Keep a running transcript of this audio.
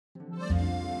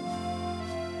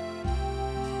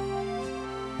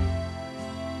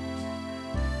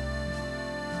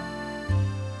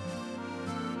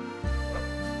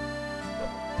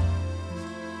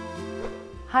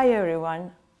Hi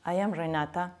everyone, I am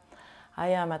Renata. I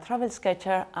am a travel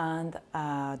sketcher and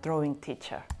a drawing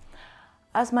teacher.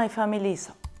 As my family is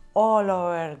all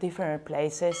over different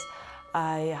places,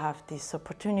 I have this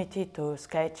opportunity to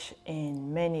sketch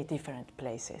in many different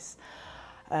places.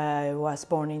 I was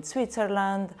born in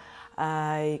Switzerland,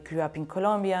 I grew up in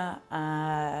Colombia,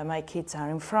 my kids are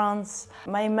in France.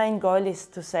 My main goal is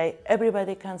to say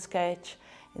everybody can sketch,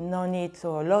 no need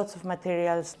for lots of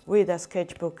materials. With a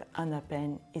sketchbook and a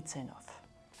pen, it's enough.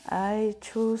 I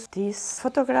choose this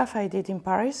photograph I did in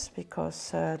Paris because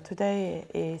today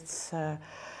it's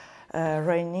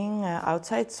raining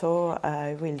outside, so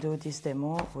I will do this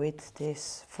demo with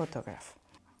this photograph.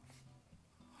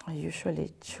 I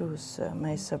usually choose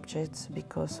my subjects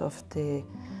because of the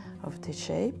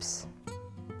shapes.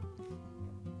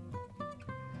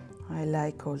 I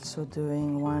like also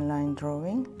doing one-line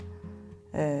drawing.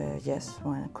 Yes,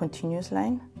 one continuous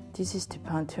line. This is the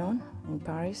Pantheon in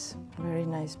Paris, a very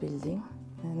nice building,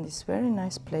 and it's a very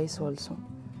nice place also.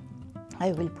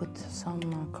 I will put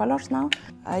some colors now.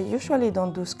 I usually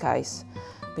don't do skies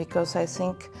because I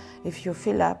think if you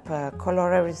fill up,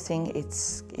 color everything,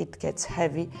 it gets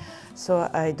heavy, so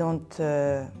I don't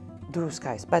do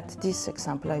skies. But this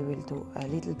example, I will do a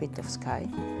little bit of sky.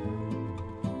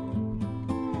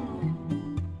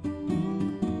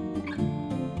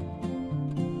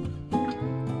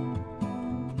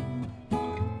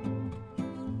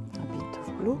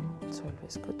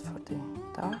 It's good for the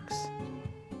darks.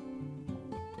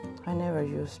 I never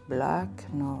use black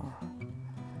nor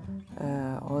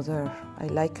other. I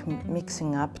like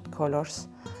mixing up colors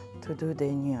to do the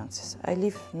nuances. I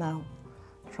leave now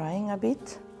drying a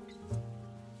bit.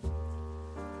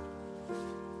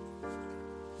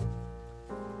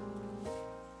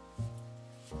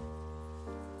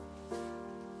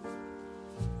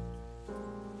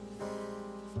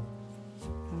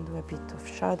 And do a bit of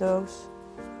shadows.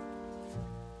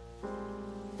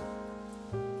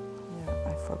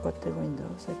 I forgot the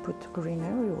windows. I put green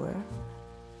everywhere.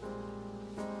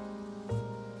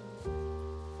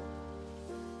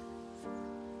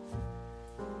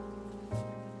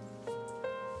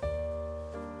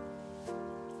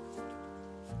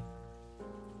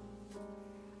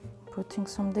 Putting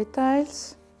some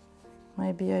details.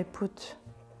 Maybe I put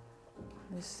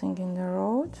this thing in the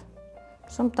road.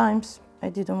 Sometimes I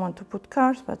didn't want to put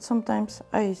cars, but sometimes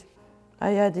I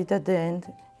add it at the end.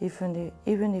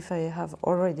 Even if I have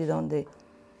already done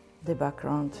the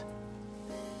background.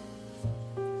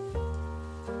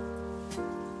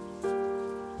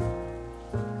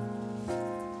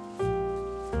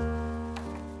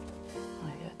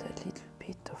 I add a little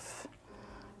bit of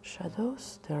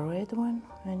shadows, the red one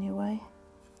anyway.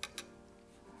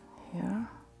 Here.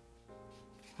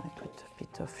 I put a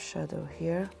bit of shadow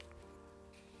here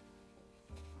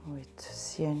with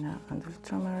sienna and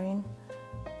ultramarine.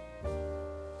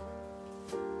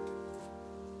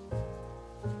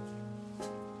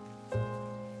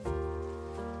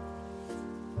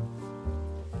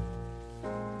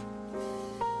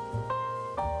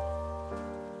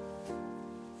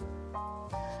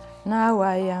 Now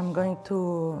I am going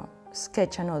to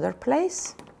sketch another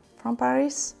place from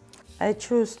Paris. I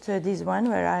choose this one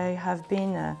where I have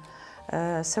been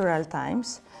several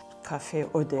times, Café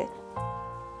Audet.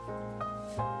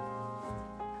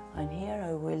 And here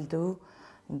I will do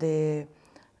the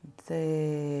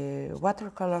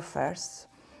watercolor first.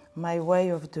 My way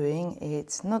of doing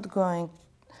it's not going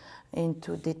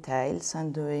into details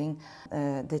and doing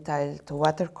detailed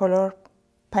watercolor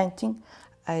painting.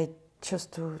 I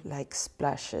just do like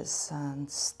splashes and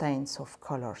stains of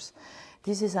colors.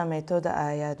 This is a method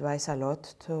I advise a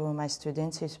lot to my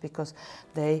students, is because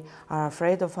they are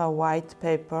afraid of a white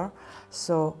paper.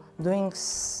 So doing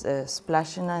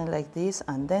splashing like this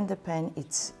and then the pen,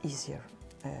 it's easier.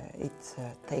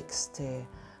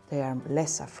 They are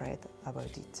less afraid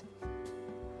about it.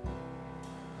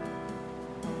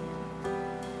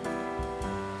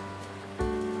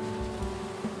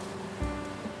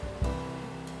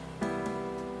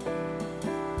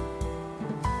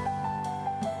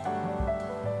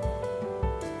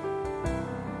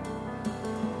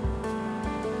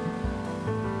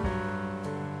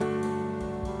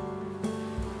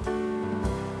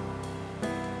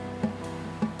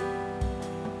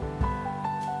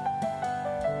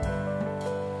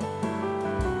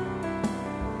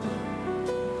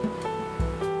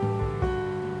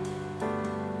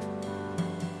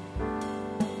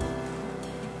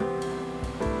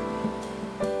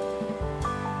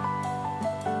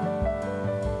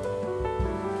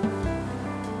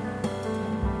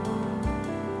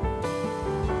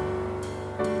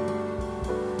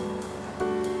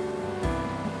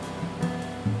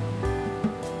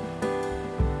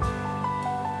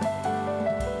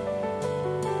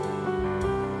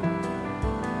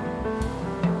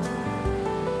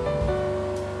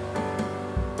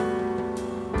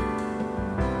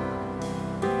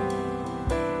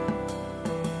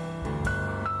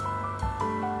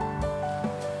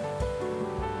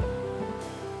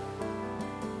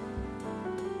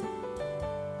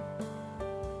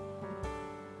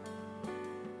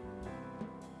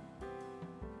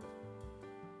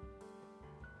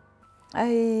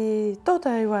 I thought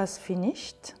I was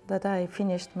finished, that I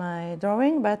finished my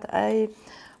drawing, but I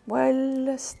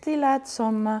will still add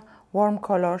some warm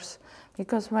colors,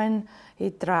 because when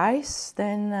it dries,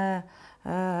 then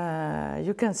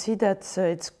you can see that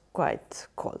it's quite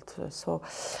cold. So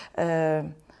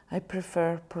I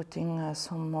prefer putting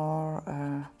some more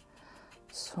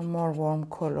warm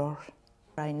color.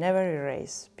 I never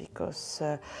erase, because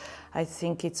I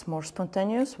think it's more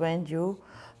spontaneous when you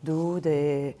do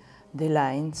the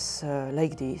lines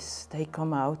like this. They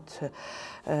come out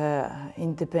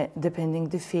depending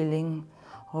the feeling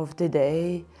of the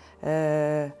day,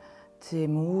 the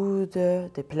mood,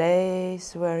 the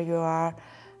place where you are.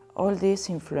 All this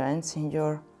influence in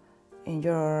your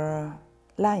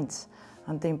lines.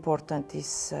 And the important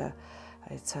is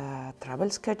it's a travel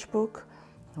sketchbook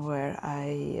where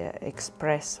I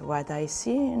express what I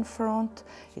see in front.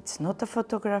 It's not a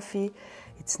photography.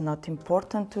 It's not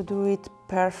important to do it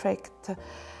perfect.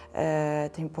 The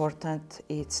important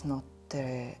it's not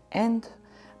the end,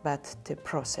 but the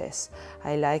process.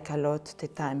 I like a lot the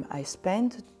time I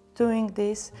spend doing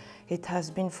this. It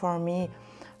has been for me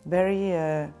very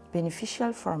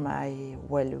beneficial for my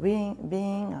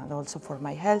well-being and also for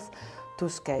my health to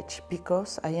sketch,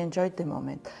 because I enjoyed the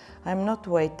moment. I'm not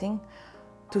waiting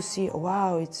to see,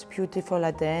 wow, it's beautiful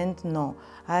at the end. No,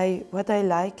 what I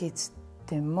like is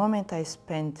the moment I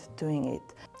spend doing it.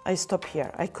 I stop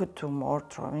here. I could do more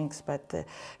drawings, but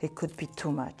it could be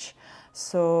too much.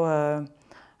 So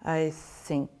I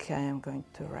think I am going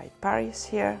to write Paris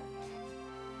here.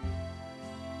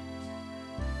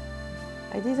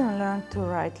 I didn't learn to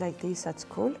write like this at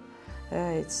school.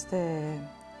 It's the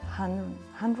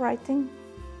handwriting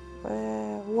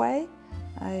way.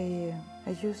 I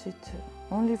use it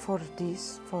only for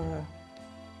this, for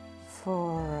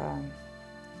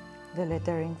the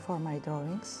lettering for my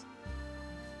drawings.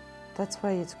 That's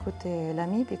why it's Code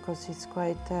Lamy, because it's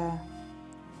quite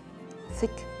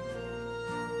thick.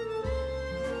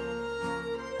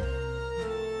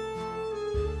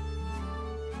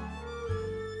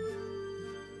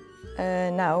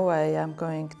 Now I am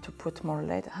going to put more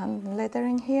hand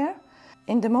lettering here.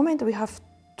 In the moment we have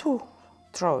two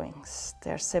drawings.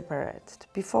 They're separate.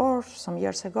 Before, some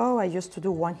years ago, I used to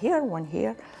do one here, one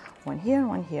here, one here,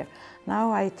 one here.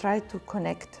 Now I try to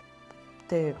connect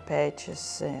the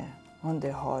pages on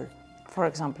the whole. For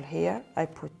example, here I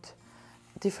put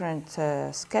different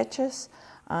sketches,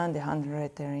 and the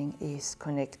handlettering is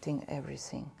connecting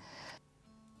everything.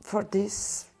 For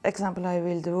this example, I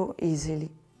will do easily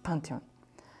Pantheon.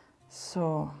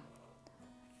 So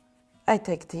I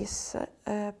take this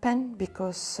pen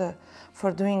because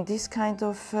for doing this kind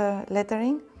of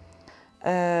lettering,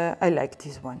 I like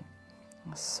this one.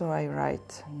 So I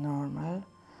write normal,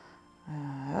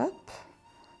 up,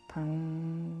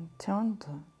 Pantheon.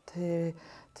 The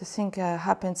thing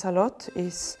happens a lot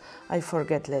is I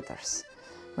forget letters.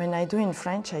 When I do in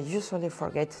French, I usually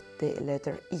forget the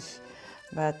letter E,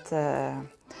 but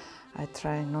I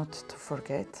try not to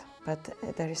forget. But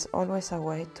there is always a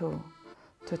way to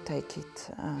take it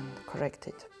and correct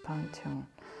it. Pantheon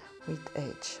with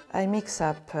H. I mix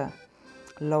up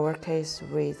lowercase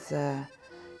with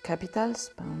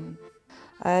capitals.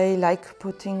 I like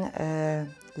putting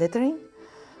lettering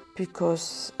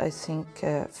because I think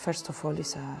first of all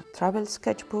it's a travel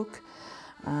sketchbook,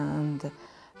 and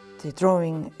the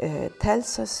drawing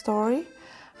tells a story,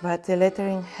 but the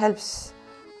lettering helps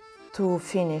to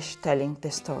finish telling the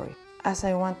story. As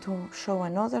I want to show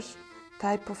another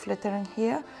type of lettering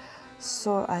here,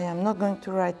 so I am not going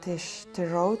to write the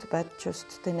road, but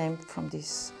just the name from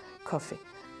this coffee.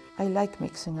 I like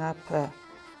mixing up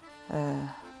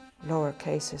lower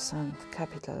cases and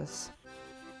capitals.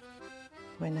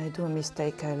 When I do a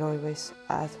mistake, I'll always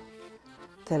add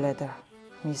the letter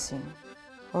missing,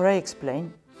 or I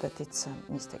explain that it's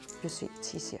a mistake. You see,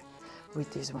 it's easier with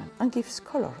this one, and gives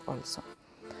color also.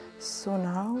 So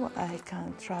now I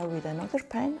can try with another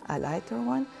pen, a lighter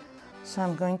one. So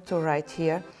I'm going to write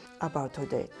here about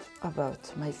Odette,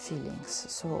 about my feelings.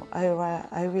 So I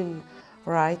will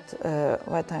write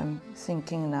what I'm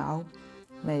thinking now.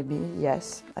 Maybe,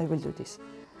 yes, I will do this.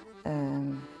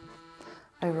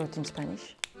 I wrote in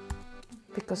Spanish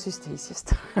because it's the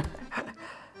easiest.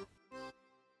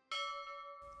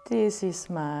 This is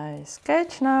my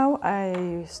sketch now.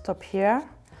 I stop here.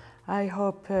 I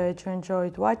hope you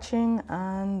enjoyed watching,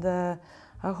 and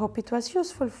I hope it was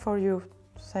useful for you,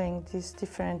 saying these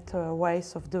different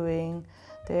ways of doing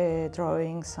the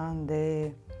drawings and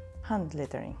the hand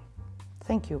lettering.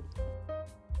 Thank you.